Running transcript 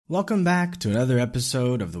Welcome back to another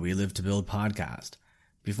episode of the We Live to Build podcast.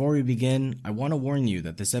 Before we begin, I want to warn you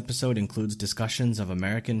that this episode includes discussions of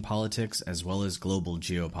American politics as well as global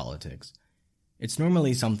geopolitics. It's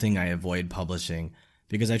normally something I avoid publishing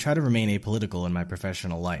because I try to remain apolitical in my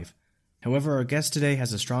professional life. However, our guest today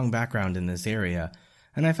has a strong background in this area,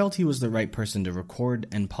 and I felt he was the right person to record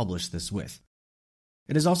and publish this with.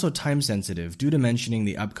 It is also time-sensitive due to mentioning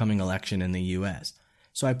the upcoming election in the US,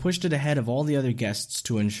 so I pushed it ahead of all the other guests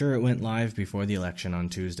to ensure it went live before the election on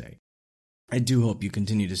Tuesday. I do hope you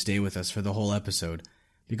continue to stay with us for the whole episode,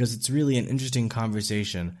 because it's really an interesting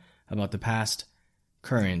conversation about the past,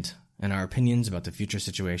 current, and our opinions about the future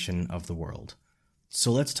situation of the world.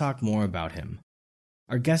 So let's talk more about him.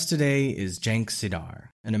 Our guest today is Cenk Sidar,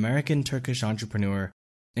 an American-Turkish entrepreneur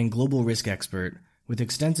and global risk expert with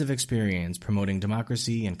extensive experience promoting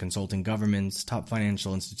democracy and consulting governments, top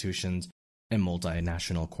financial institutions, and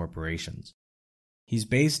multinational corporations. He's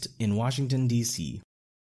based in Washington, D.C.,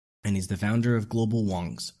 and he's the founder of Global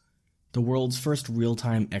Wongs, the world's first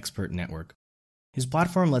real-time expert network. His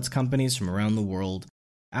platform lets companies from around the world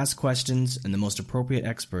ask questions, and the most appropriate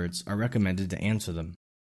experts are recommended to answer them.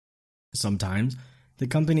 Sometimes, the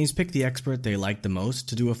companies pick the expert they like the most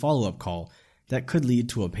to do a follow-up call that could lead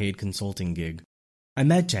to a paid consulting gig. I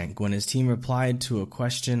met Cenk when his team replied to a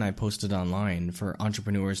question I posted online for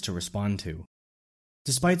entrepreneurs to respond to.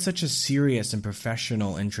 Despite such a serious and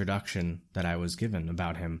professional introduction that I was given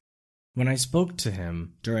about him, when I spoke to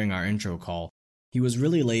him during our intro call, he was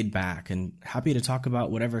really laid back and happy to talk about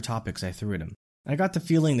whatever topics I threw at him. I got the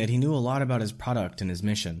feeling that he knew a lot about his product and his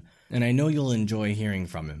mission, and I know you'll enjoy hearing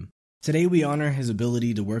from him. Today we honor his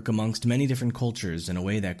ability to work amongst many different cultures in a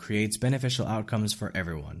way that creates beneficial outcomes for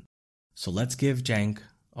everyone. So let's give Cenk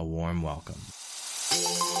a warm welcome.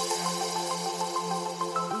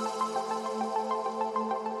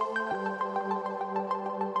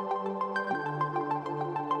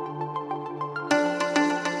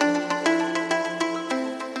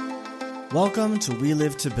 Welcome to We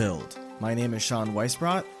Live to Build. My name is Sean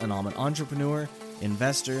Weisbrot, and I'm an entrepreneur,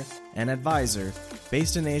 investor, and advisor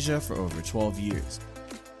based in Asia for over 12 years.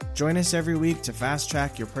 Join us every week to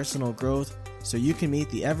fast-track your personal growth so you can meet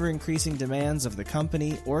the ever-increasing demands of the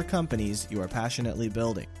company or companies you are passionately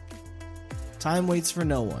building. Time waits for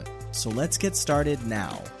no one, so let's get started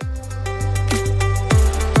now.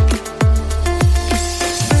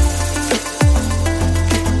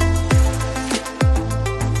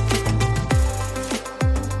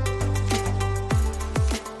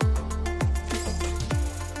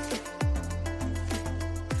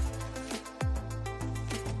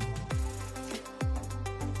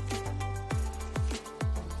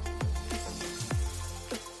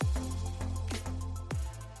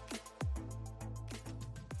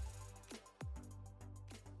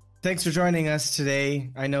 Thanks for joining us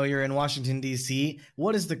today. I know you're in Washington, D.C.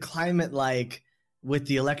 What is the climate like with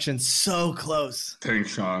the election so close?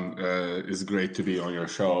 Thanks, Sean. It's great to be on your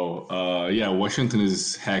show. Washington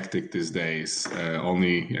is hectic these days.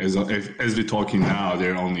 Only as we're talking now,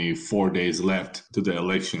 there are only 4 days left to the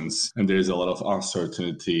elections, and there's a lot of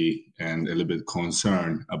uncertainty and a little bit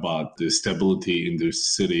concern about the stability in the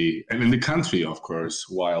city and in the country, of course,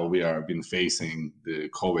 while we are been facing the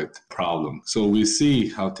COVID problem. So we see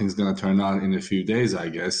how things going to turn out in a few days, I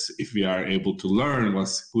guess, if we are able to learn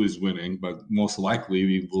who is winning. But most likely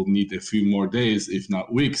we will need a few more days, if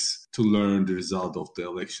not weeks, to learn the result of the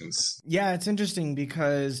elections. Yeah, it's interesting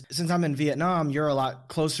because since I'm in Vietnam, you're a lot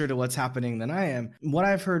closer to what's happening than I am. What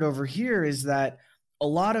I've heard over here is that a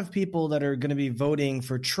lot of people that are going to be voting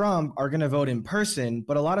for Trump are going to vote in person,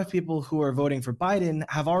 but a lot of people who are voting for Biden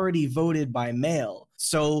have already voted by mail.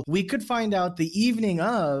 So we could find out the evening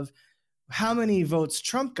of how many votes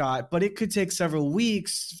Trump got, but it could take several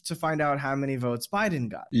weeks to find out how many votes Biden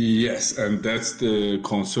got. Yes, and that's the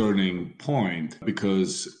concerning point,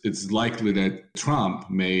 because it's likely that Trump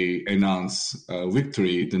may announce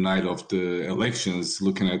victory the night of the elections,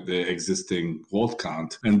 looking at the existing vote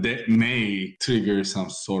count, and that may trigger some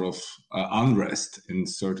sort of unrest in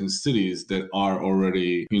certain cities that are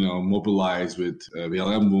already, mobilized with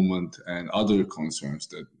BLM movement and other concerns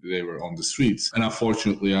that they were on the streets. And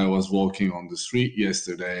unfortunately, I was walking on the street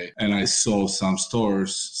yesterday and I saw some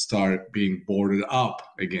stores start being boarded up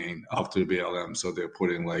again after BLM. So they're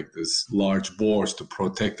putting like this large boards to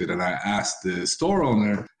protect it. And I asked the store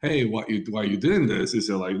owner, hey, why are you doing this? He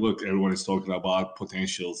said, look, everyone is talking about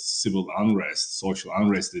potential civil unrest, social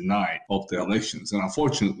unrest the night of the elections. And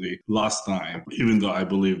unfortunately, last time, even though I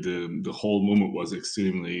believe the whole movement was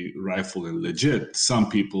extremely rightful and legit, some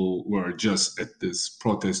people were just at this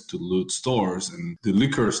protest to loot stores, and the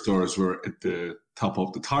liquor stores were at the top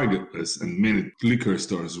of the target list, and many liquor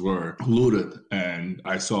stores were looted. And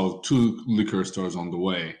I saw 2 liquor stores on the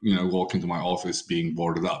way, walking to my office being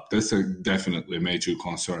boarded up. That's definitely a major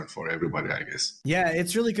concern for everybody, I guess. Yeah,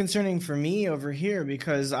 it's really concerning for me over here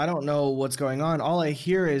because I don't know what's going on. All I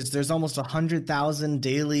hear is there's almost 100,000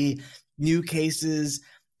 daily new cases.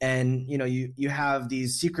 And, you have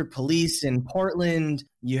these secret police in Portland.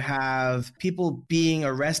 You have people being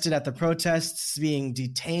arrested at the protests, being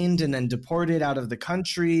detained and then deported out of the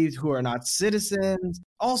country who are not citizens.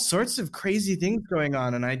 All sorts of crazy things going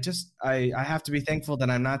on. And I have to be thankful that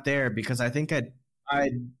I'm not there because I think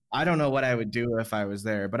I don't know what I would do if I was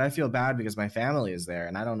there, but I feel bad because my family is there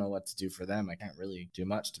and I don't know what to do for them. I can't really do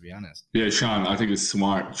much, to be honest. Yeah, Sean, I think it's a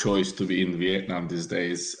smart choice to be in Vietnam these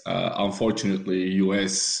days. Unfortunately,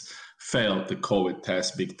 US failed the COVID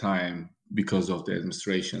test big time because of the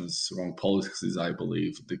administration's wrong policies, I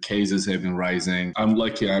believe. The cases have been rising. I'm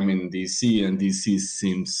lucky I'm in DC, and DC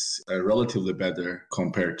seems relatively better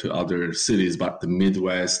compared to other cities, but the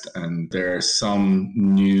Midwest, and there are some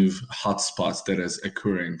new hotspots that is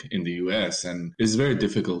occurring in the US, and it's very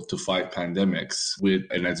difficult to fight pandemics with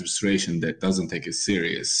an administration that doesn't take it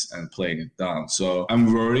serious and playing it down. So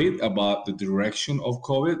I'm worried about the direction of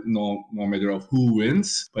COVID, no matter of who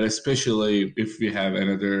wins, but especially if we have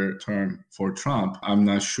another term for Trump, I'm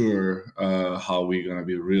not sure how we're going to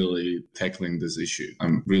be really tackling this issue.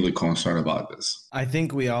 I'm really concerned about this. I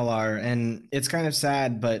think we all are. And it's kind of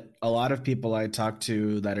sad, but a lot of people I talk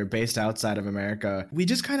to that are based outside of America, we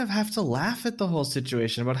just kind of have to laugh at the whole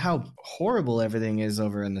situation about how horrible everything is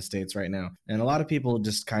over in the States right now. And a lot of people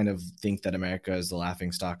just kind of think that America is the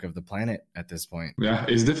laughingstock of the planet at this point. Yeah,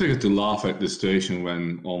 it's difficult to laugh at the situation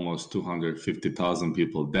when almost 250,000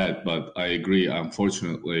 people dead. But I agree,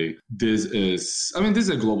 unfortunately, this is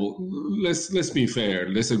a global, let's be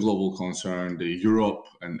fair, this is a global concern. Europe,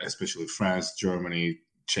 and especially France, Germany,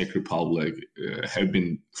 Czech Republic have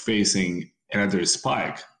been facing another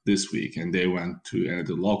spike this week, and they went to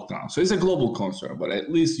another lockdown. So it's a global concern, but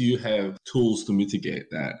at least you have tools to mitigate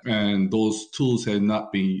that. And those tools have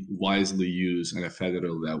not been wisely used at a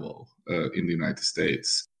federal level in the United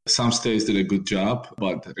States. Some states did a good job,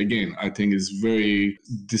 but again, I think it's very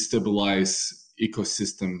destabilized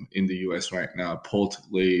ecosystem in the US right now,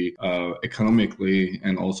 politically, economically,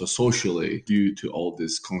 and also socially, due to all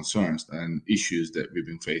these concerns and issues that we've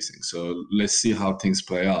been facing. So let's see how things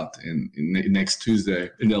play out in next Tuesday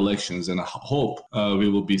in the elections, and I hope we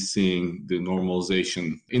will be seeing the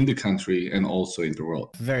normalization in the country and also in the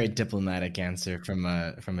world. Very diplomatic answer from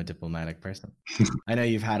a diplomatic person. I know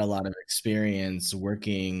you've had a lot of experience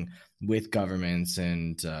working with governments,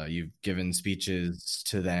 and you've given speeches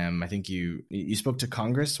to them. I think you spoke to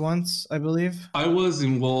Congress once, I believe. I was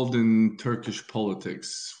involved in Turkish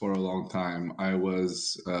politics for a long time. I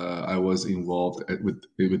was involved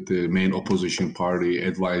with the main opposition party,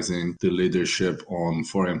 advising the leadership on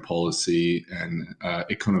foreign policy and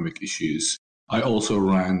economic issues. I also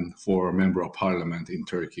ran for member of parliament in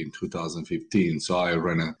Turkey in 2015. So I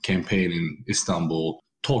ran a campaign in Istanbul,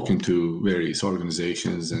 talking to various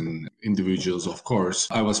organizations and individuals, of course.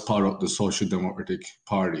 I was part of the Social Democratic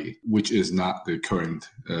Party, which is not the current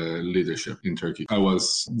leadership in Turkey. I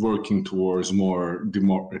was working towards more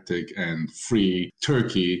democratic and free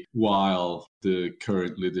Turkey, while the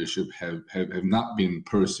current leadership have not been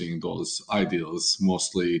pursuing those ideals,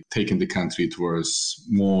 mostly taking the country towards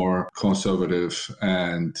more conservative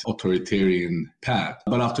and authoritarian path.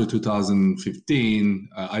 But after 2015,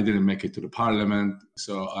 I didn't make it to the parliament.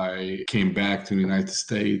 So I came back to the United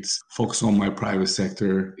States, focused on my private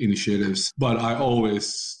sector initiatives. But I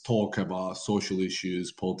always talk about social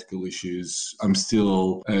issues, political issues. I'm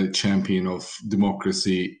still a champion of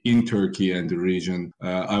democracy in Turkey and the region.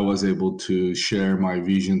 I was able to share my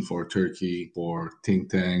vision for Turkey, for think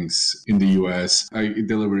tanks in the US. I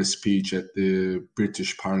delivered a speech at the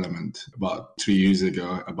British Parliament about 3 years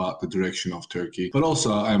ago about the direction of Turkey. But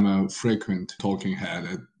also I'm a frequent talking head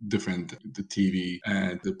at the TV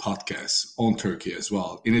and the podcasts on Turkey as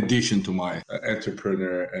well, in addition to my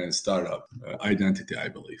entrepreneur and startup identity, I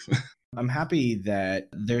believe. I'm happy that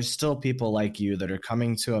there's still people like you that are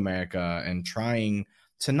coming to America and trying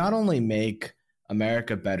to not only make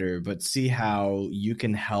America better, but see how you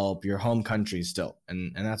can help your home country still.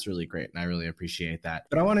 And that's really great. And I really appreciate that.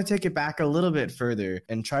 But I want to take it back a little bit further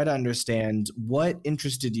and try to understand what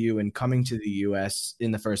interested you in coming to the US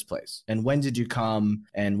in the first place. And when did you come,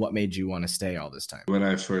 and what made you want to stay all this time? When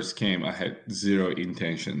I first came, I had zero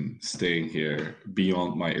intention staying here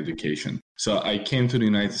beyond my education. So I came to the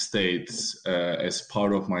United States as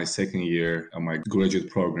part of my second year of my graduate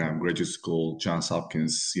program, graduate school, Johns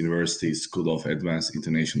Hopkins University School of Advanced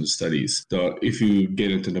International Studies. So if you get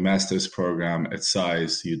into the master's program at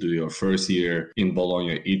SAIS, you do your first year in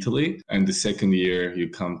Bologna, Italy, and the second year you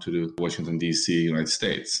come to the Washington, D.C., United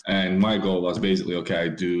States. And my goal was basically, okay, I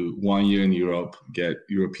do 1 year in Europe, get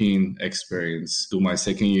European experience, do my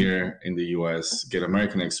second year in the U.S., get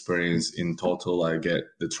American experience. In total, I get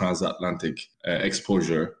the transatlantic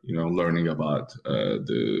exposure, learning about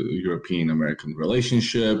the European-American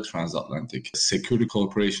relationship, transatlantic security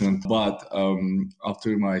cooperation. But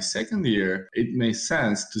after my second year, it made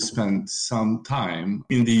sense to spend some time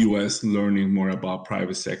in the US learning more about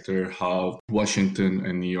private sector, how Washington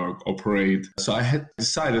and New York operate. So I had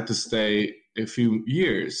decided to stay a few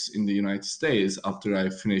years in the United States after I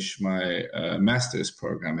finished my master's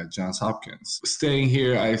program at Johns Hopkins. Staying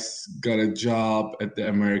here, I got a job at the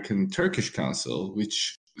American Turkish Council,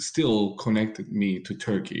 which still connected me to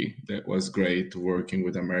Turkey. That was great, working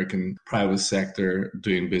with American private sector,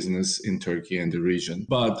 doing business in Turkey and the region.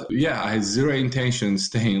 But yeah, I had zero intention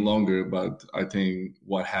staying longer, but I think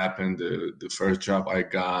what happened, the first job I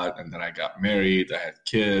got, and then I got married, I had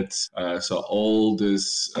kids. So all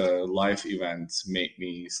this life events made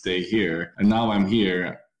me stay here. And now I'm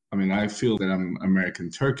here. I mean, I feel that I'm American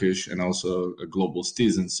Turkish and also a global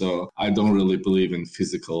citizen, so I don't really believe in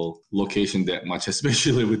physical location that much,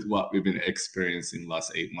 especially with what we've been experiencing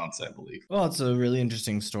last 8 months, I believe. Well, it's a really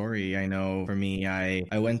interesting story. I know for me, I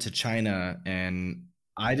went to China and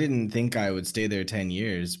I didn't think I would stay there 10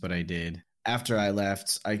 years, but I did. After I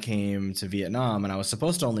left, I came to Vietnam and I was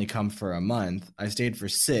supposed to only come for a month. I stayed for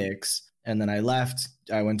 6 and then I left.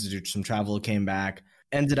 I went to do some travel, came back.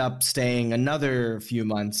 Ended up staying another few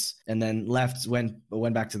months and then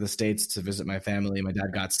went back to the States to visit my family. My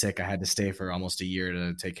dad got sick. I had to stay for almost a year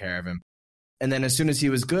to take care of him. And then as soon as he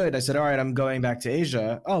was good, I said, all right, I'm going back to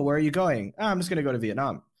Asia. Oh, where are you going? Oh, I'm just going to go to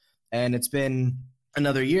Vietnam. And it's been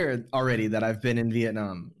another year already that I've been in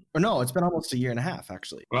Vietnam. Or no, it's been almost a year and a half,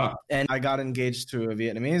 actually. Wow. And I got engaged to a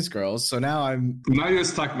Vietnamese girl. So now Now you're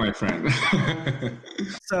stuck, my friend.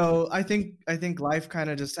 So I think life kind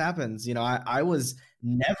of just happens. I was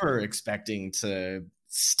never expecting to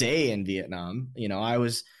stay in Vietnam. I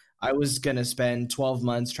was going to spend 12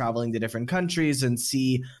 months traveling to different countries and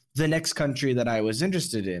see the next country that I was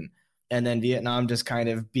interested in. And then Vietnam just kind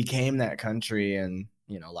of became that country and,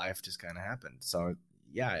 life just kind of happened. So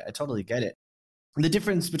yeah, I totally get it. The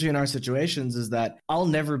difference between our situations is that I'll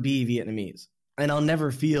never be Vietnamese and I'll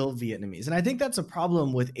never feel Vietnamese. And I think that's a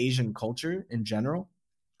problem with Asian culture in general,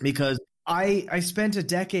 because I spent a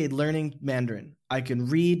decade learning Mandarin. I can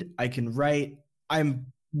read, I can write. I'm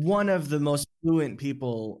one of the most fluent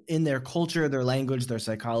people in their culture, their language, their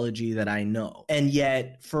psychology that I know. And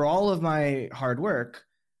yet, for all of my hard work,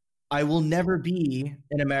 I will never be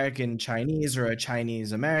an American Chinese or a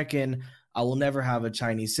Chinese American. I will never have a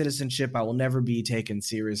Chinese citizenship. I will never be taken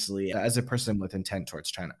seriously as a person with intent towards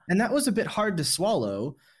China. And that was a bit hard to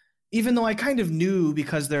swallow, even though I kind of knew,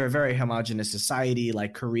 because they're a very homogenous society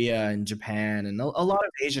like Korea and Japan, and a lot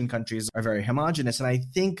of Asian countries are very homogenous. And I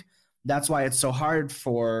think that's why it's so hard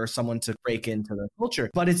for someone to break into their culture.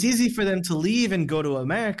 But it's easy for them to leave and go to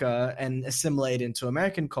America and assimilate into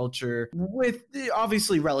American culture with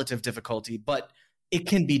obviously relative difficulty, but it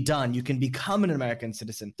can be done. You can become an American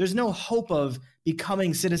citizen. There's no hope of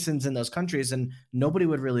becoming citizens in those countries, and nobody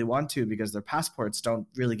would really want to because their passports don't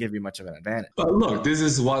really give you much of an advantage. But look, this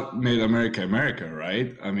is what made America America,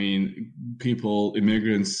 right? I mean,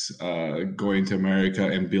 immigrants going to America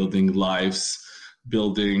and building lives,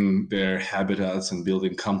 building their habitats and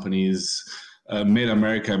building companies made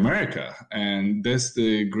America America. And that's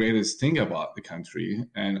the greatest thing about the country.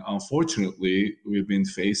 And unfortunately, we've been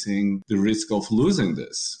facing the risk of losing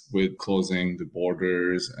this with closing the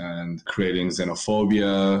borders and creating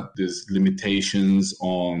xenophobia, these limitations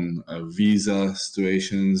on visa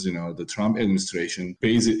situations. The Trump administration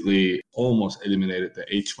basically almost eliminated the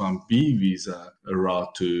H-1B visa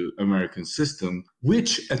route to American system,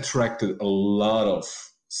 which attracted a lot of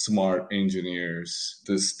smart engineers,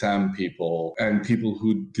 the STEM people, and people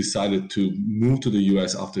who decided to move to the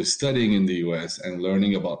US after studying in the US and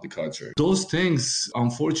learning about the culture. Those things,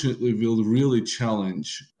 unfortunately, will really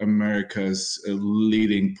challenge America's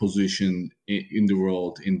leading position in the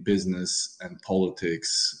world in business and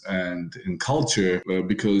politics and in culture,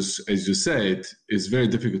 because, as you said, it's very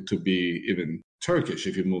difficult to be even Turkish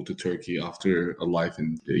if you move to Turkey after a life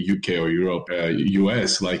in the UK or Europe,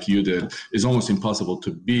 US like you did. It's almost impossible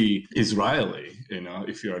to be Israeli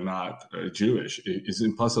if you are not Jewish. It's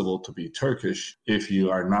impossible to be Turkish if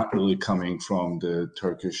you are not really coming from the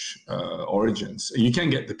Turkish origins. You can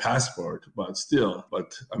get the passport,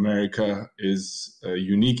 but America is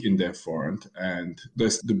unique in that front, and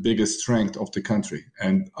that's the biggest strength of the country.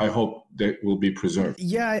 And I hope that will be preserved.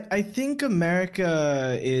 Yeah, I think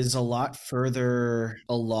America is a lot further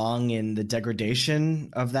along in the degradation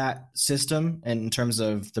of that system and in terms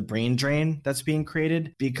of the brain drain that's being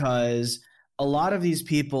created, because a lot of these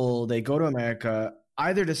people, they go to America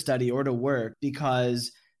either to study or to work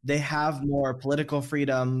because they have more political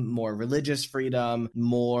freedom, more religious freedom,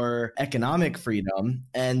 more economic freedom,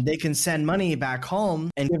 and they can send money back home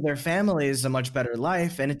and give their families a much better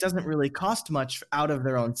life. And it doesn't really cost much out of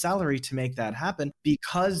their own salary to make that happen,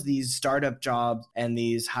 because these startup jobs and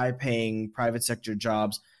these high-paying private sector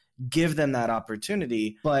jobs give them that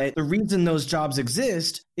opportunity. But the reason those jobs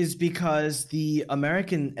exist is because the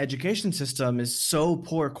American education system is so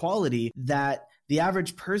poor quality that the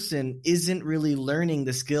average person isn't really learning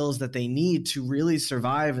the skills that they need to really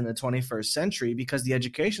survive in the 21st century, because the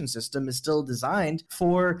education system is still designed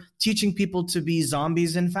for teaching people to be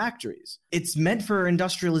zombies in factories. It's meant for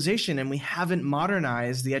industrialization, and we haven't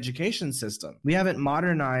modernized the education system. We haven't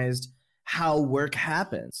modernized how work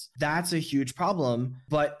happens. That's a huge problem.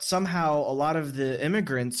 But somehow a lot of the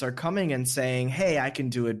immigrants are coming and saying, hey, I can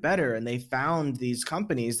do it better. And they found these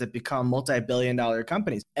companies that become multi-billion-dollar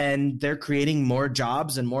companies, and they're creating more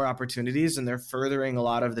jobs and more opportunities, and they're furthering a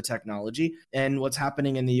lot of the technology. And what's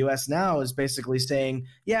happening in the US now is basically saying,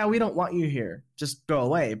 yeah, we don't want you here. Just go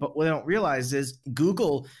away. But what they don't realize is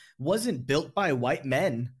Google wasn't built by white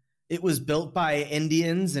men. It was built by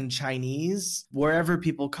Indians and Chinese, wherever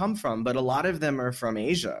people come from. But a lot of them are from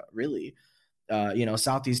Asia, really.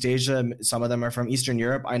 Southeast Asia. Some of them are from Eastern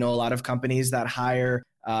Europe. I know a lot of companies that hire,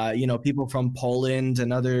 people from Poland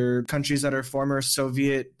and other countries that are former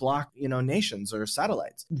Soviet bloc, nations or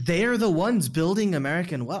satellites. They're the ones building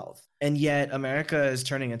American wealth. And yet America is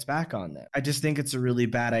turning its back on them. I just think it's a really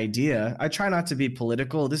bad idea. I try not to be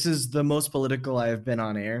political. This is the most political I have been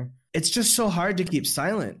on air. It's just so hard to keep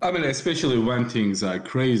silent. I mean, especially when things are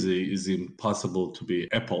crazy, it's impossible to be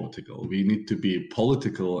apolitical. We need to be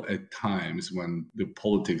political at times when the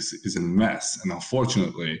politics is a mess. And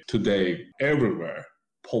unfortunately, today, everywhere,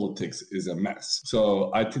 politics is a mess. So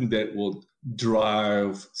I think that will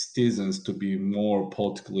drive citizens to be more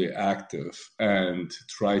politically active and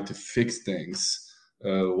try to fix things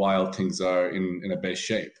while things are in a bad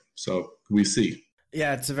shape. So we see.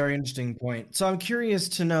 Yeah, it's a very interesting point. So I'm curious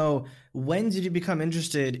to know, when did you become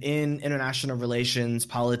interested in international relations,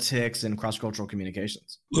 politics, and cross-cultural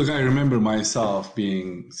communications? Look, I remember myself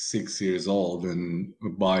being 6 years old and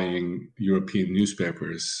buying European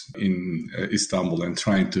newspapers in Istanbul and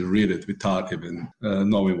trying to read it without even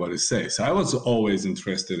knowing what it says. I was always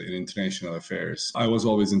interested in international affairs. I was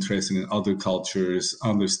always interested in other cultures,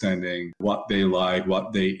 understanding what they like,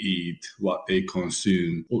 what they eat, what they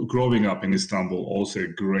consume. Growing up in Istanbul, also a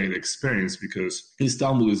great experience, because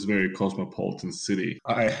Istanbul is a very cosmopolitan city.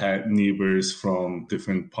 I had neighbors from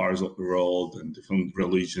different parts of the world and different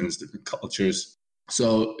religions, different cultures.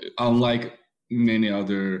 So unlike many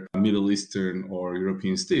other Middle Eastern or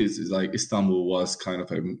European states, is like Istanbul was kind of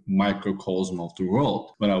a microcosm of the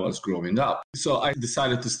world when I was growing up. So I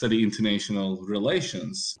decided to study international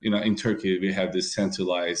relations. In Turkey, we have this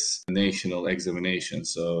centralized national examination.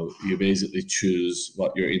 So you basically choose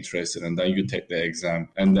what you're interested in, and then you take the exam,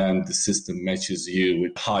 and then the system matches you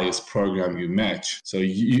with the highest program you match. So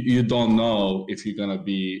you don't know if you're going to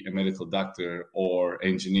be a medical doctor or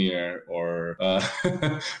engineer or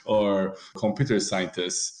or computer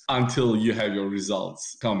scientist until you have your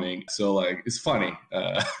results coming. So it's funny.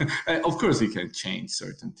 Of course, you can change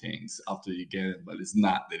certain things after you get it, but it's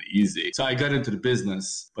not that easy. So I got into the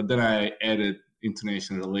business, but then I added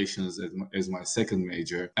international relations as my second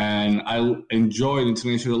major. And I enjoyed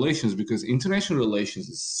international relations because international relations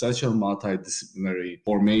is such a multidisciplinary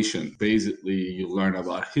formation. Basically, you learn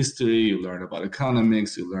about history, you learn about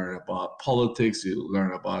economics, you learn about politics, you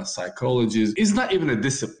learn about psychology. It's not even a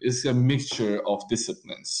discipline. It's a mixture of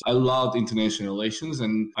disciplines. I loved international relations,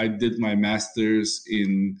 and I did my master's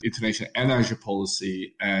in international energy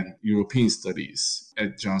policy and European studies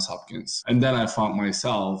at Johns Hopkins. And then I found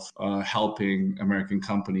myself helping American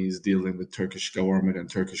companies dealing with Turkish government and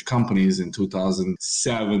Turkish companies in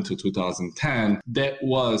 2007 to 2010. That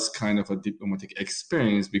was kind of a diplomatic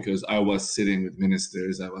experience because I was sitting with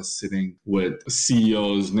ministers, I was sitting with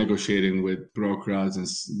CEOs, negotiating with bureaucrats and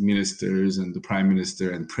ministers and the prime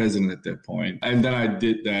minister and president at that point. And then I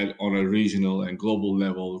did that on a regional and global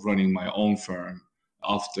level, running my own firm.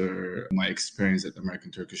 After my experience at the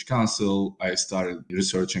American Turkish Council, I started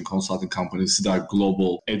researching consulting companies, Siddharth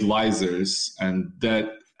Global Advisors, and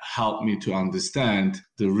that helped me to understand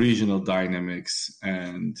the regional dynamics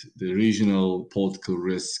and the regional political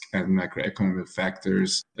risk and macroeconomic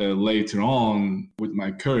factors. Later on, with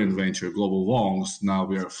my current venture, Global Wongs, now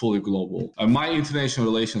we are fully global. My international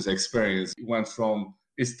relations experience went from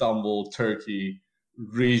Istanbul, Turkey,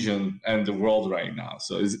 region and the world right now.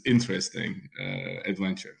 So it's interesting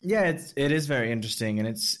adventure. Yeah, it is very interesting, and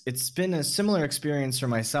it's been a similar experience for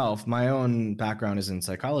myself. My own background is in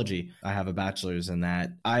psychology. I have a bachelor's in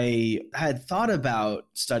that. I had thought about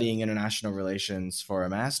studying international relations for a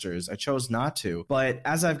master's. I chose not to, but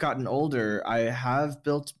as I've gotten older, I have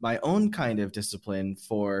built my own kind of discipline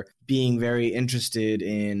for being very interested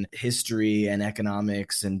in history and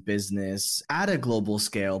economics and business at a global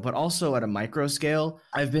scale, but also at a micro scale.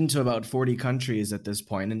 I've been to about 40 countries at this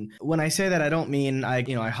point. And when I say that, I don't mean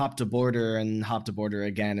I hopped a border and hopped a border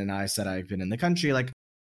again and I said I've been in the country. Like,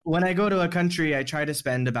 when I go to a country, I try to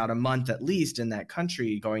spend about a month at least in that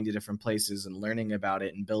country, going to different places and learning about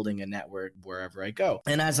it and building a network wherever I go.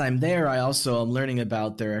 And as I'm there, I also am learning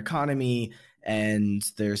about their economy and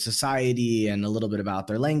their society and a little bit about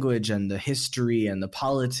their language and the history and the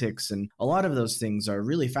politics. And a lot of those things are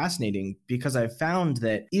really fascinating because I've found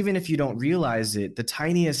that even if you don't realize it, the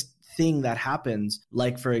tiniest thing that happens,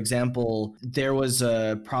 like, for example, there was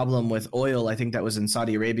a problem with oil, I think that was in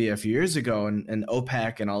Saudi Arabia a few years ago, and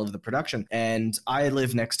OPEC and all of the production. And I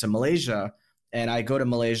live next to Malaysia, and I go to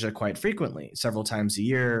Malaysia quite frequently, several times a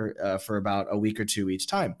year for about a week or two each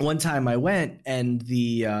time. One time I went and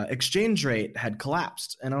the exchange rate had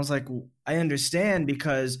collapsed. And I was like, I understand,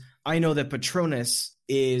 because I know that Petronas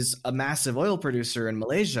is a massive oil producer in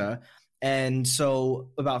Malaysia. And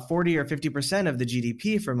so about 40 or 50% of the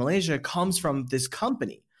GDP for Malaysia comes from this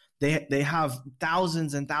company. They have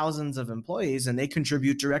thousands and thousands of employees, and they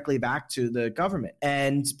contribute directly back to the government.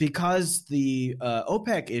 And because the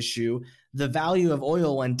OPEC issue, the value of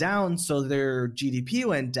oil went down, so their GDP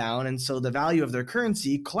went down, and so the value of their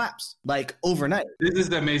currency collapsed, like, overnight. This is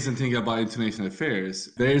the amazing thing about international affairs.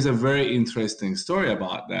 There is a very interesting story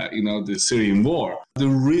about that, the Syrian war. The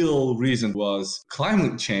real reason was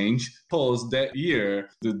climate change, because that year,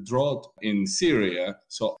 the drought in Syria,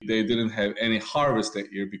 so they didn't have any harvest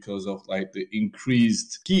that year because of the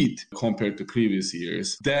increased heat compared to previous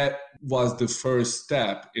years. That was the first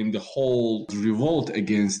step in the whole revolt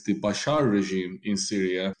against the Bashar regime in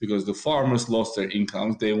Syria, because the farmers lost their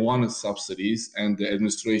incomes, they wanted subsidies, and the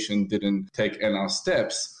administration didn't take enough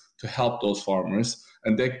steps to help those farmers.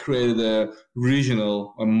 And that created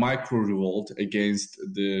a micro revolt against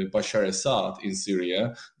the Bashar Assad in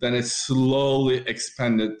Syria. Then it slowly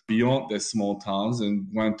expanded beyond the small towns and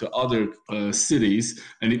went to other cities,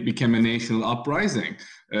 and it became a national uprising.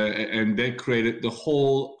 And that created the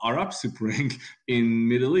whole Arab Spring in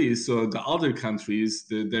Middle East. So the other countries,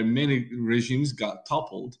 their many regimes got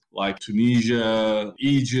toppled, like Tunisia,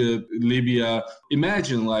 Egypt, Libya.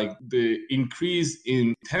 Imagine the increase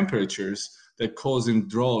in temperatures that causing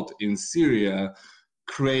drought in Syria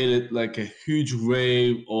created a huge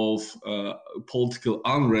wave of political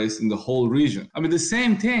unrest in the whole region. I mean, the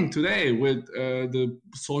same thing today with the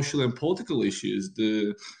social and political issues,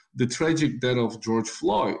 the tragic death of George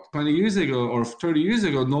Floyd. 20 years ago or 30 years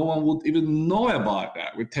ago, no one would even know about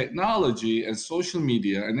that. With technology and social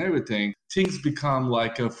media and everything, things become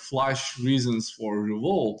a flash reasons for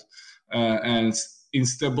revolt and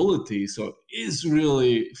instability. So it's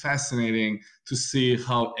really fascinating to see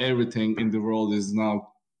how everything in the world is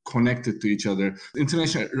now connected to each other.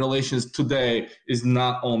 International relations today is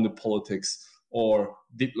not only politics or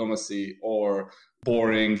diplomacy or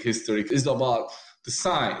boring history. It's about the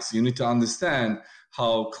science. You need to understand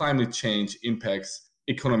how climate change impacts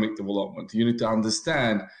economic development. You need to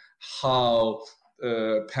understand how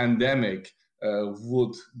pandemic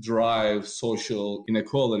would drive social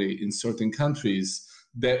inequality in certain countries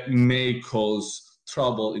that may cause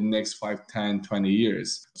trouble in the next 5, 10, 20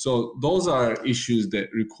 years. So those are issues that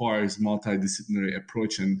requires multidisciplinary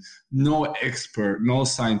approach, and no expert, no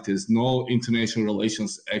scientist, no international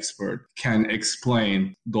relations expert can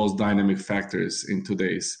explain those dynamic factors in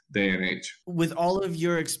today's day and age. With all of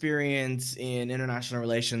your experience in international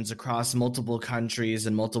relations across multiple countries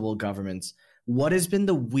and multiple governments, what has been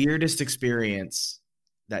the weirdest experience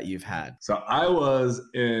that you've had? So I was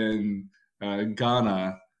in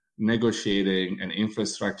Ghana negotiating an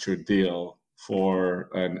infrastructure deal for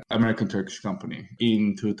an American Turkish company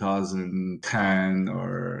in 2010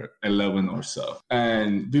 or 11 or so.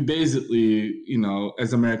 And we basically,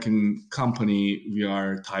 as American company, we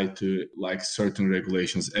are tied to like certain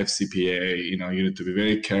regulations, FCPA, you need to be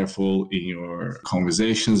very careful in your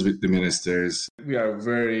conversations with the ministers. We are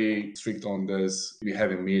very strict on this. We're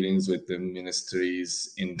having meetings with the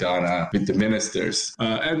ministries in Ghana, with the ministers.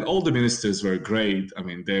 And all the ministers were great. I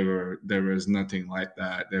mean, there was nothing like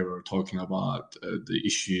that. They were talking about the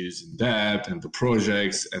issues in depth and the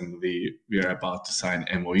projects, and we are about to sign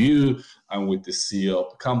MOU. I'm with the CEO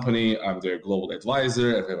of the company. I'm their global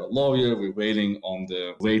advisor. I have a lawyer. We're waiting on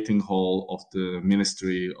the waiting hall of the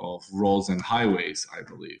Ministry of Roads and Highways, I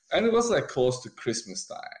believe. And it was like close to Christmas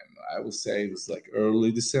time. I would say it was like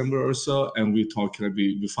early December or so. And we're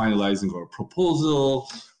finalizing our proposal.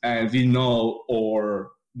 And we know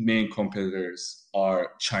our main competitors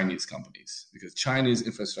are Chinese companies, because Chinese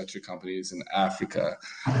infrastructure companies in Africa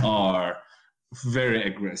are very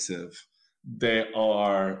aggressive. They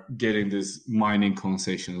are getting these mining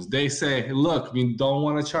concessions. They say, hey, look, we don't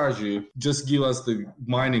want to charge you. Just give us the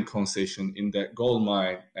mining concession in that gold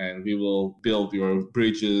mine and we will build your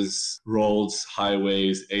bridges, roads,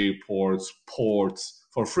 highways, airports, ports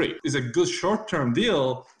for free. It's a good short-term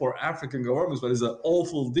deal for African governments, but it's an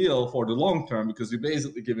awful deal for the long term, because we're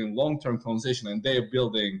basically giving long-term concession and they're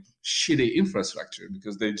building shitty infrastructure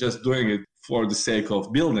because they're just doing it for the sake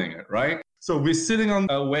of building it, right? So we're sitting on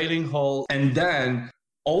a waiting hall, and then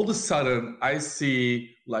all of a sudden I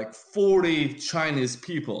see like 40 Chinese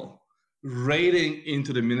people raiding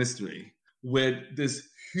into the ministry with this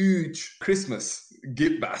huge Christmas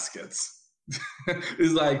gift baskets.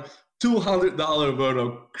 It's like $200 worth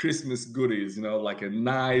of Christmas goodies, like a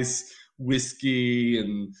nice whiskey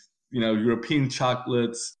and, European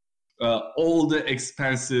chocolates, all the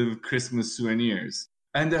expensive Christmas souvenirs.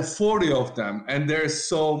 And there are 40 of them, and they're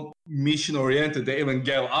so mission-oriented. They even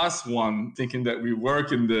gave us one, thinking that we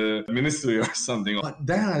work in the ministry or something. But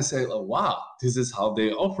then I say, oh, wow, this is how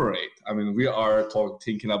they operate. I mean, we are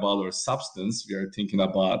thinking about our substance. We are thinking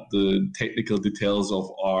about the technical details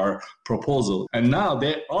of our proposal. And now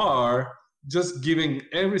they are just giving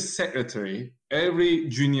every secretary, every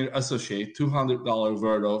junior associate $200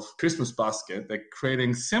 worth of Christmas basket. They're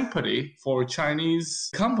creating sympathy for Chinese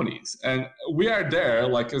companies. And we are there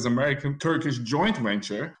like as American Turkish joint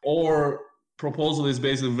venture. Our proposal is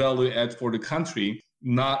basically value add for the country,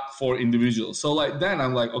 not for individuals. So like then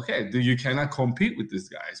I'm like, okay, you cannot compete with these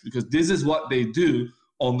guys because this is what they do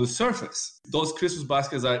on the surface. Those Christmas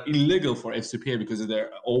baskets are illegal for FCPA because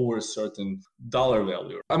they're over a certain dollar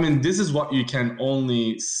value. I mean, this is what you can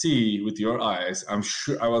only see with your eyes. I'm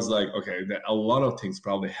sure I was like, okay, there are a lot of things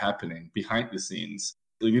probably happening behind the scenes.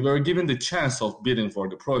 We were given the chance of bidding for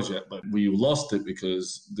the project, but we lost it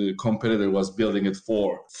because the competitor was building it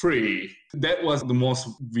for free. That was the most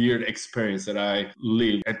weird experience that I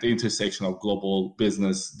lived at the intersection of global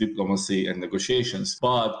business, diplomacy, and negotiations.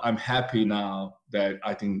 But I'm happy now that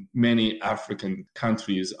I think many African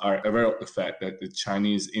countries are aware of the fact that the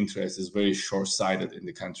Chinese interest is very short-sighted in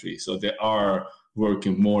the country. So they are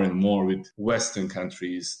working more and more with Western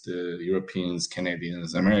countries, the Europeans,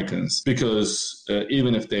 Canadians, Americans, because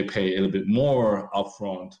even if they pay a little bit more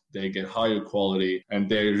upfront, they get higher quality and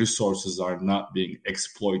their resources are not being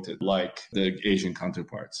exploited like the Asian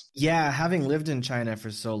counterparts. Yeah, having lived in China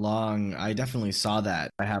for so long, I definitely saw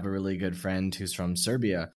that. I have a really good friend who's from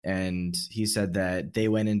Serbia, and he said that they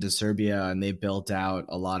went into Serbia and they built out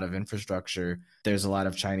a lot of infrastructure. There's a lot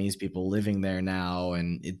of Chinese people living there now,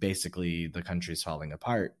 and the country's falling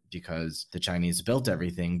apart because the Chinese built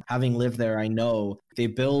everything. Having lived there, I know they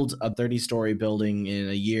build a 30-story building in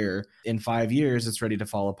a year. In 5 years, it's ready to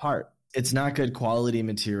fall apart. It's not good quality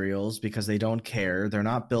materials because they don't care. They're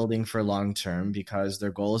not building for long term because their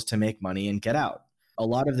goal is to make money and get out. A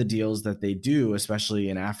lot of the deals that they do, especially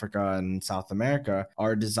in Africa and South America,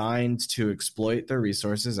 are designed to exploit their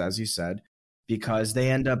resources, as you said, because they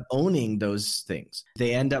end up owning those things.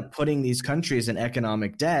 They end up putting these countries in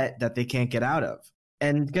economic debt that they can't get out of.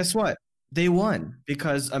 And guess what? They won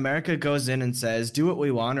because America goes in and says, do what we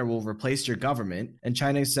want or we'll replace your government. And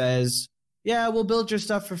China says, yeah, we'll build your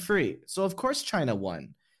stuff for free. So of course China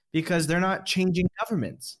won because they're not changing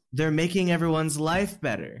governments. They're making everyone's life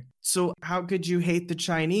better. So how could you hate the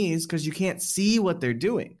Chinese because you can't see what they're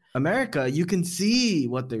doing? America, you can see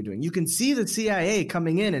what they're doing. You can see the CIA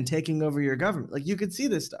coming in and taking over your government. Like, you can see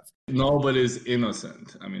this stuff. Nobody's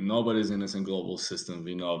innocent. I mean, nobody's innocent global system.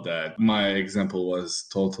 We know that. My example was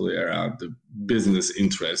totally around the business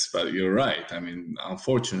interests, but you're right. I mean,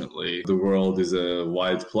 unfortunately, the world is a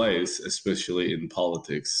wide place, especially in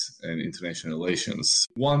politics and international relations.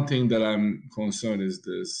 One thing that I'm concerned is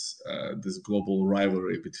this global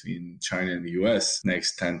rivalry between China and the US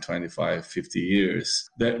next 10, 25, 50 years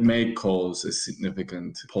that may cause a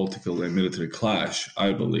significant political and military clash,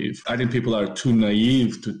 I believe. I think people are too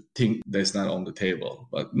naive to think that's not on the table.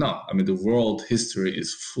 But no, I mean, the world history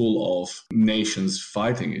is full of nations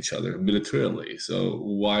fighting each other militarily. So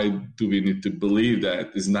why do we need to believe that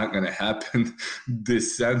it's not going to happen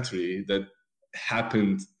this century that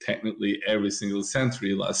happened technically every single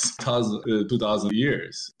century last 2,000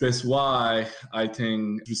 years? That's why I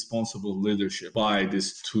think responsible leadership by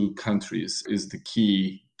these two countries is the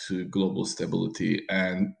key to global stability.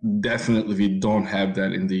 And definitely we don't have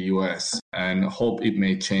that in the US, and hope it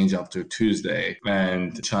may change after Tuesday.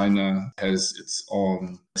 And China has its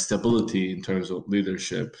own stability in terms of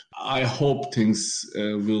leadership. I hope things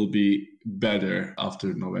will be better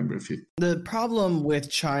after November 5th. The problem with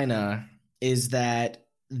China is that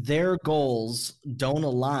their goals don't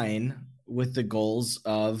align with the goals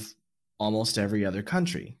of almost every other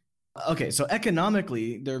country. Okay, so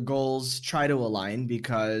economically, their goals try to align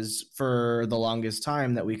because for the longest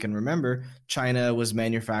time that we can remember, China was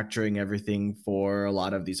manufacturing everything for a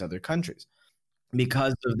lot of these other countries.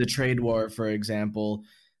 Because of the trade war, for example,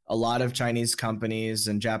 a lot of Chinese companies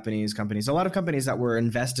and Japanese companies, a lot of companies that were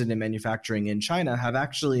invested in manufacturing in China have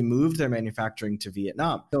actually moved their manufacturing to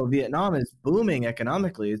Vietnam. So Vietnam is booming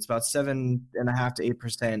economically. It's about 7.5% to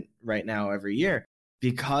 8% right now every year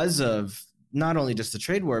because of not only just the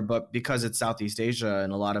trade war, but because it's Southeast Asia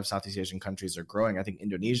and a lot of Southeast Asian countries are growing. I think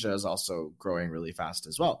Indonesia is also growing really fast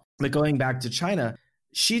as well. But going back to China,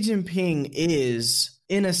 Xi Jinping is,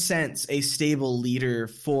 in a sense, a stable leader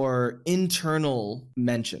for internal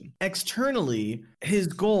mention. Externally, his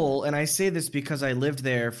goal, and I say this because I lived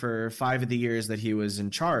there for 5 of the years that he was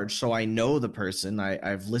in charge, so I know the person.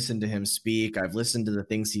 I've listened to him speak. I've listened to the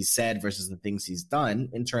things he said versus the things he's done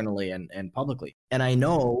internally and publicly. And I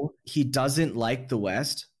know he doesn't like the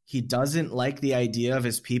West. He doesn't like the idea of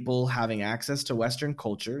his people having access to Western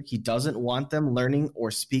culture. He doesn't want them learning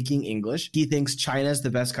or speaking English. He thinks China is the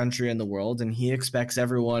best country in the world, and he expects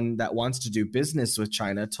everyone that wants to do business with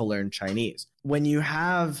China to learn Chinese. When you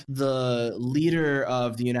have the leader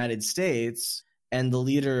of the United States and the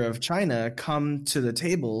leader of China come to the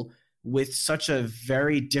table with such a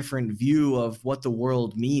very different view of what the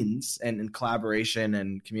world means and collaboration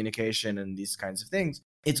and communication and these kinds of things,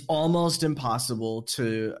 it's almost impossible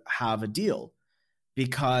to have a deal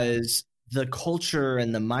because the culture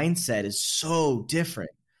and the mindset is so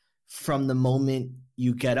different from the moment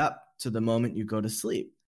you get up to the moment you go to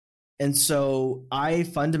sleep. And so I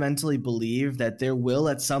fundamentally believe that there will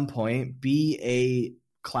at some point be a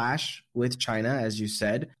clash with China, as you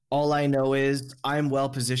said. All I know is I'm well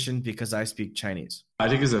positioned because I speak Chinese. I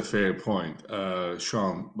think it's a fair point,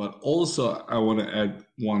 Sean. But also, I want to add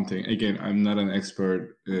one thing. Again, I'm not an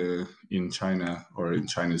expert in China or in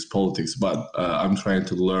Chinese politics, but I'm trying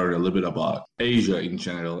to learn a little bit about Asia in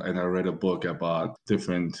general. And I read a book about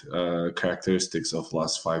different characteristics of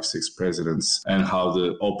last 5-6 presidents and how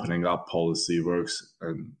the opening up policy works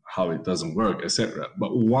and how it doesn't work, etc.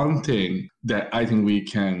 But one thing that I think we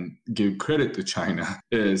can give credit to China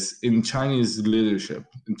is in Chinese leadership,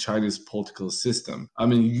 in Chinese political system. I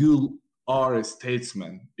mean, you are a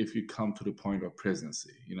statesman if you come to the point of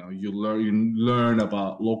presidency. You know, you learn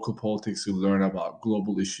about local politics, you learn about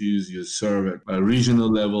global issues, you serve at a regional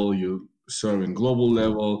level, you serve in global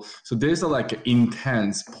level. So there's like an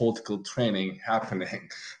intense political training happening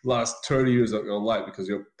last 30 years of your life because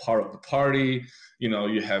you're part of the party. You know,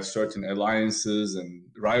 you have certain alliances and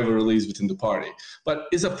rivalries within the party, but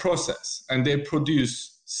it's a process, and they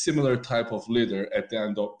produce similar type of leader at the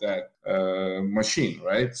end of that machine,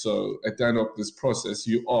 right? So at the end of this process,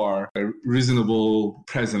 you are a reasonable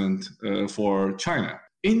president for China.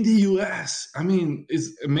 In the US, I mean,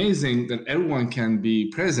 it's amazing that everyone can be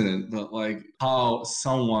president, but like how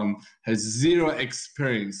someone has zero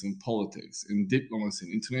experience in politics, in diplomacy,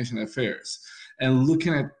 in international affairs, and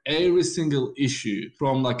looking at every single issue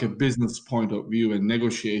from like a business point of view and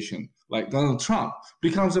negotiation, like Donald Trump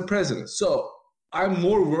becomes a president. So I'm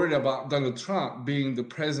more worried about Donald Trump being the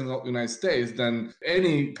president of the United States than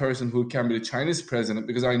any person who can be the Chinese president,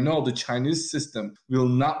 because I know the Chinese system will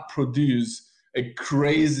not produce a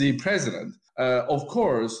crazy president. Of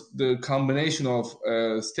course, the combination of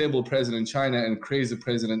stable president in China and crazy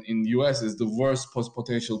president in the US is the worst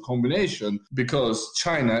potential combination because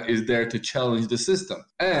China is there to challenge the system.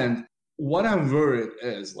 And what I'm worried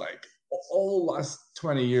is like all the last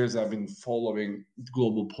 20 years I've been following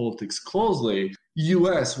global politics closely.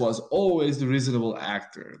 US was always the reasonable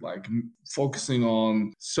actor, like focusing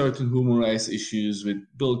on certain human rights issues with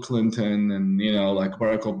Bill Clinton and, like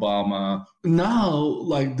Barack Obama. Now,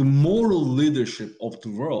 like the moral leadership of the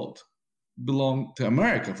world belonged to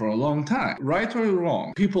America for a long time. Right or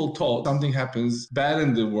wrong, people thought something happens bad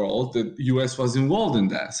in the world, that the US was involved in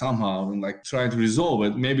that somehow and like trying to resolve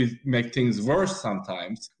it, maybe make things worse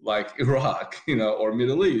sometimes, like Iraq, or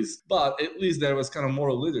Middle East. But at least there was kind of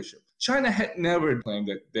moral leadership. China had never claimed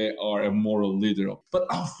that they are a moral leader. But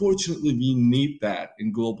unfortunately, we need that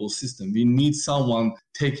in global system. We need someone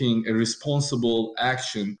taking a responsible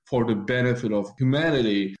action for the benefit of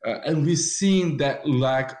humanity. And we've seen that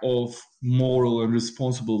lack of moral and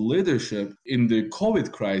responsible leadership in the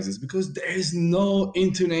COVID crisis because there is no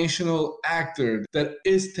international actor that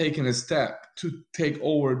is taking a step to take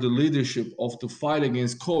over the leadership of the fight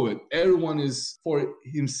against COVID. Everyone is for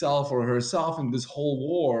himself or herself in this whole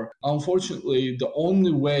war. Unfortunately, the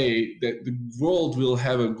only way that the world will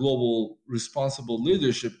have a global responsible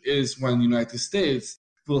leadership is when the United States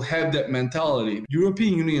will have that mentality.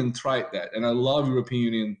 European Union tried that, and I love European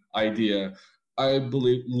Union idea. I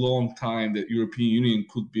believe long time that European Union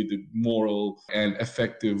could be the moral and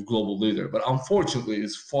effective global leader. But unfortunately,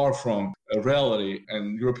 it's far from a reality,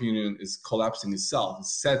 and European Union is collapsing itself.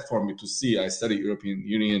 It's sad for me to see. I study European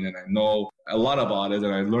Union, and I know a lot about it,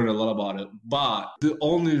 and I learned a lot about it. But the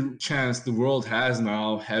only chance the world has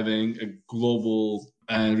now having a global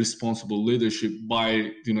and responsible leadership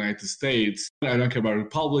by the United States. I don't care about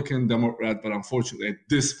Republican, Democrat, but unfortunately at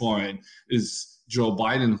this point is Joe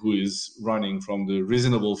Biden who is running from the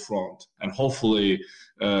reasonable front. And hopefully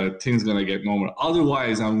things going to get normal.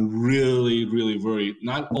 Otherwise, I'm really, really worried,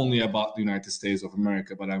 not only about the United States of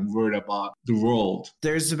America, but I'm worried about the world.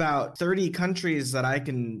 There's about 30 countries that I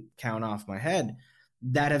can count off my head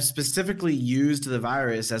that have specifically used the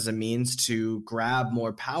virus as a means to grab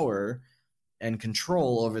more power and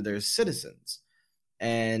control over their citizens.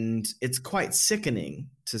 And it's quite sickening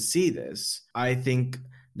to see this. I think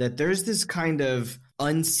that there's this kind of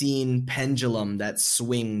unseen pendulum that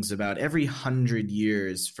swings about every 100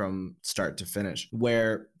 years from start to finish,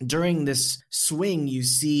 where during this swing you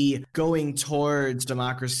see going towards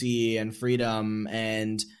democracy and freedom,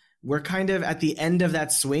 and we're kind of at the end of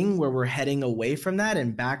that swing where we're heading away from that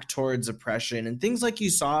and back towards oppression and things like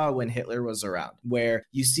you saw when Hitler was around, where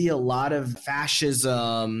you see a lot of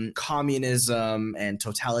fascism, communism, and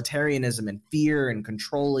totalitarianism and fear and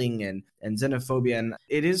controlling and xenophobia. And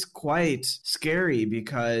it is quite scary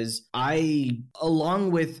because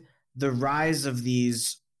along with the rise of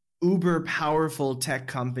these uber powerful tech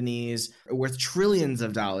companies worth trillions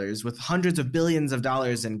of dollars, with hundreds of billions of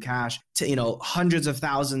dollars in cash, to, hundreds of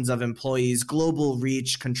thousands of employees, global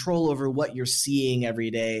reach, control over what you're seeing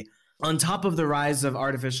every day, on top of the rise of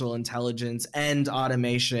artificial intelligence and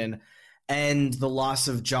automation and the loss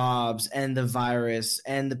of jobs and the virus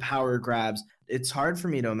and the power grabs. It's hard for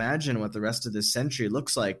me to imagine what the rest of this century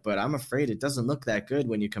looks like, but I'm afraid it doesn't look that good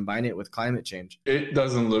when you combine it with climate change. It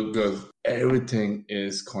doesn't look good. Everything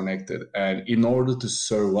is connected. And in order to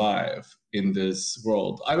survive in this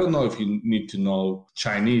world, I don't know if you need to know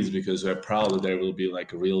Chinese because we're proud that there will be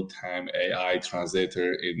like a real-time AI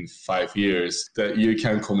translator in 5 years that you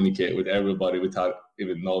can communicate with everybody without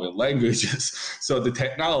even knowing languages. So the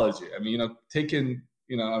technology,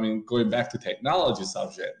 going back to technology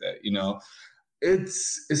subject that,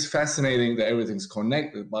 it's fascinating that everything's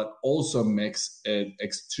connected, but also makes it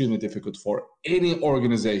extremely difficult for any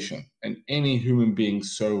organization and any human being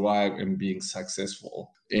survive and being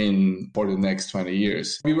successful for the next 20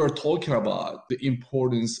 years. We were talking about the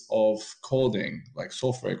importance of coding, like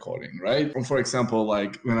software coding, right? For example,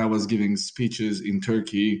 like when I was giving speeches in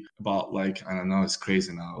Turkey about it's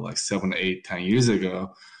crazy now, 7, 8, 10 years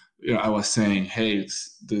ago, I was saying, hey,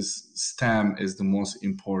 this STEM is the most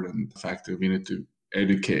important factor. We need to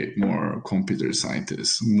educate more computer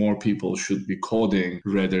scientists. More people should be coding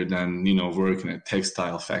rather than, working at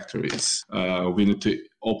textile factories. We need to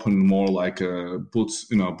open more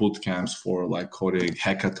boot camps for coding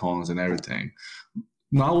hackathons and everything.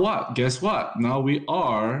 Now what? Guess what? Now we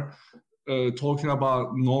are talking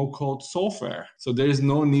about no-code software. So there is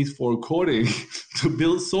no need for coding to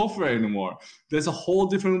build software anymore. There's a whole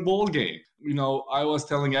different ballgame. I was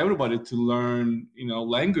telling everybody to learn,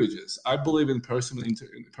 languages. I believe in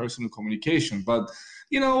personal communication, but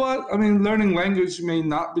you know what? I mean, learning language may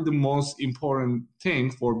not be the most important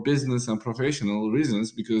thing for business and professional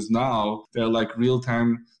reasons, because now they're like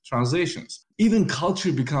real-time translations. Even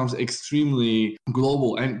culture becomes extremely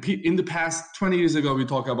global. And in the past 20 years ago, we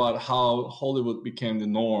talk about how Hollywood became the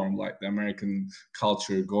norm, like the American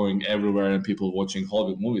culture going everywhere and people watching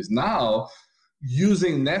Hollywood movies. Now,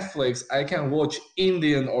 using Netflix, I can watch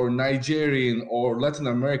Indian or Nigerian or Latin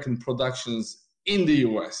American productions in the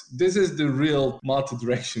US. This is the real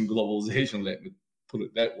multi-direction globalization, let me put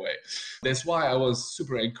it that way. That's why I was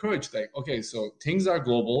super encouraged. Like, okay, so things are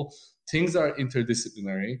global, things are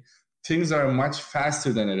interdisciplinary, things are much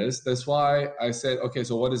faster than it is. That's why I said, okay,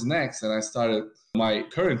 so what is next? And I started my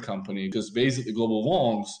current company, because basically Global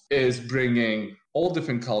Wongs is bringing all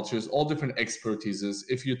different cultures, all different expertises.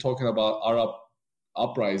 If you're talking about Arab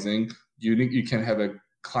uprising, you can have a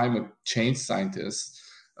climate change scientist.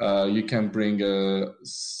 You can bring a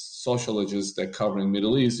sociologist that covering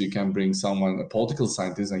Middle East. You can bring a political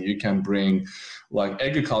scientist, and you can bring like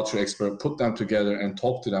agriculture expert, put them together and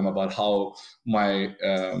talk to them about how my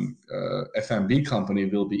F&B company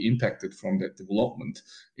will be impacted from that development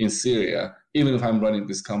in Syria. Even if I'm running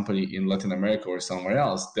this company in Latin America or somewhere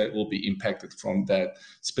else, that will be impacted from that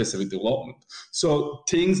specific development. So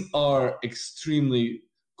things are extremely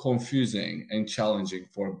confusing and challenging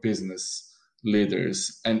for business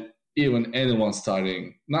leaders, and even anyone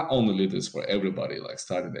starting, not only leaders, for everybody like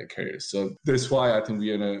starting their careers. So that's why I think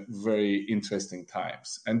we're in a very interesting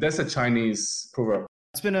times. And that's a Chinese proverb.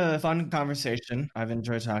 It's been a fun conversation. I've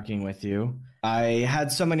enjoyed talking with you. I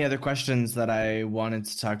had so many other questions that I wanted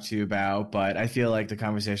to talk to you about, but I feel like the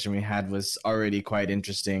conversation we had was already quite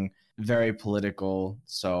interesting, very political.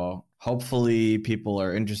 So hopefully people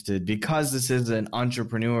are interested, because this is an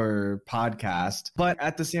entrepreneur podcast. But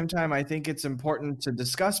at the same time, I think it's important to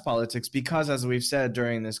discuss politics because, as we've said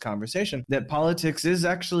during this conversation, that politics is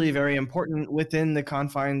actually very important within the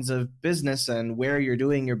confines of business and where you're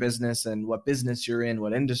doing your business and what business you're in,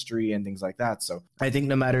 what industry and things like that. So I think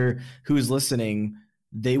no matter who's listening,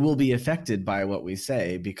 they will be affected by what we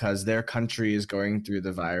say because their country is going through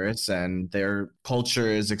the virus and their culture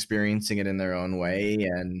is experiencing it in their own way,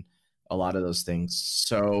 and a lot of those things.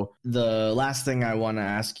 So the last thing I want to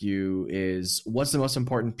ask you is, what's the most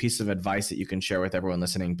important piece of advice that you can share with everyone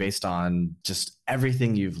listening based on just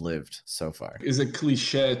everything you've lived so far? It's a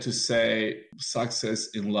cliche to say success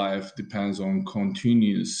in life depends on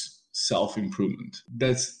continuous self-improvement.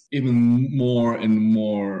 That's even more and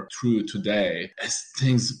more true today as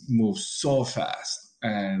things move so fast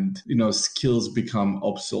and skills become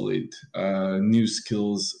obsolete. New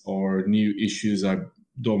skills or new issues are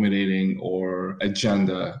dominating or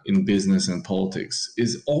agenda in business and politics.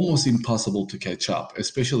 Is almost impossible to catch up,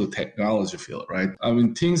 especially the technology field, right? I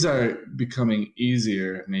mean, things are becoming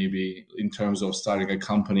easier maybe in terms of starting a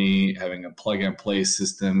company, having a plug and play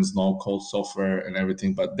systems, no code software and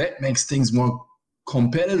everything, but that makes things more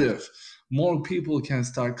competitive. More people can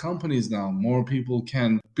start companies now. More people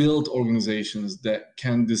can build organizations that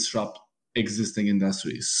can disrupt existing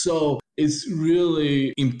industries. So it's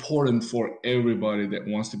really important for everybody that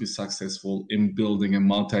wants to be successful in building a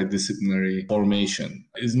multidisciplinary formation.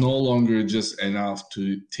 It's no longer just enough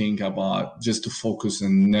to think about just to focus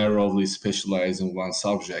and narrowly specialize in one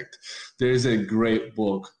subject. There is a great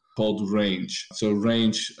book called Range. So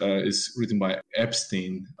Range is written by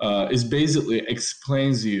Epstein. It basically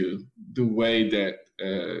explains you the way that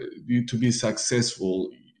you to be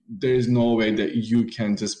successful. There is no way that you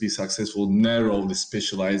can just be successful narrowly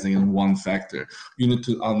specializing in one factor. You need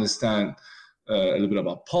to understand a little bit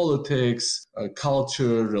about politics,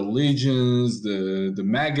 culture, religions, the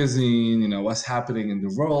magazine, what's happening in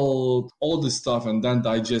the world, all this stuff, and then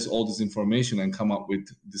digest all this information and come up with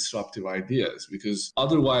disruptive ideas. Because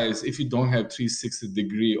otherwise, if you don't have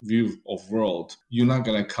 360-degree view of world, you're not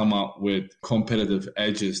going to come up with competitive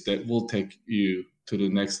edges that will take you to the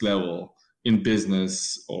next level in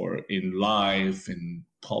business or in life, in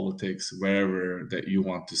politics, wherever that you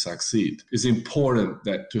want to succeed. It's important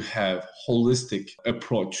that to have holistic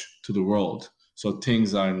approach to the world, so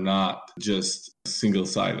things are not just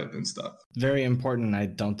single-sided and stuff. Very important. I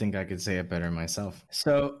don't think I could say it better myself.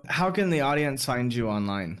 So how can the audience find you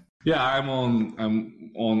online? Yeah, I'm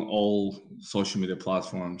on all social media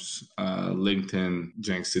platforms, LinkedIn,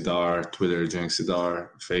 Cenk Sidar, Twitter, Cenk Sidar,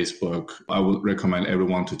 Facebook. I would recommend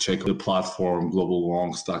everyone to check the platform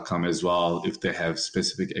globalwongs.com as well if they have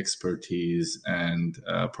specific expertise and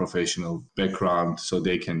professional background, so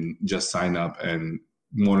they can just sign up and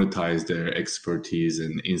monetize their expertise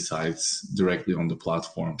and insights directly on the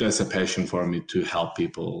platform. That's a passion for me, to help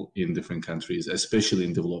people in different countries, especially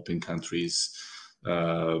in developing countries,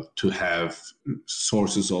 to have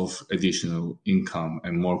sources of additional income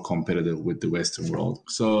and more competitive with the Western world.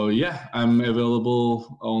 So yeah, I'm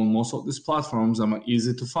available on most of these platforms. I'm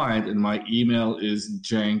easy to find, and my email is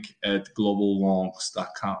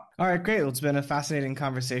cenk@globallongs.com. All right, great. Well, it's been a fascinating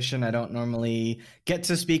conversation. I don't normally get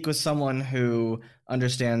to speak with someone who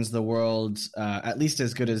understands the world at least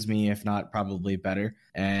as good as me, if not probably better,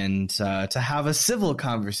 and to have a civil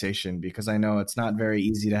conversation, because I know it's not very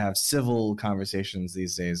easy to have civil conversations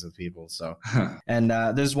these days with people. So, and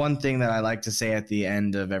there's one thing that I like to say at the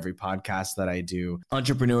end of every podcast that I do: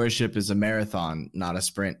 entrepreneurship is a marathon, not a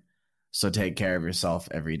sprint. So take care of yourself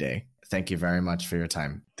every day. Thank you very much for your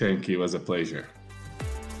time. Thank you. It was a pleasure.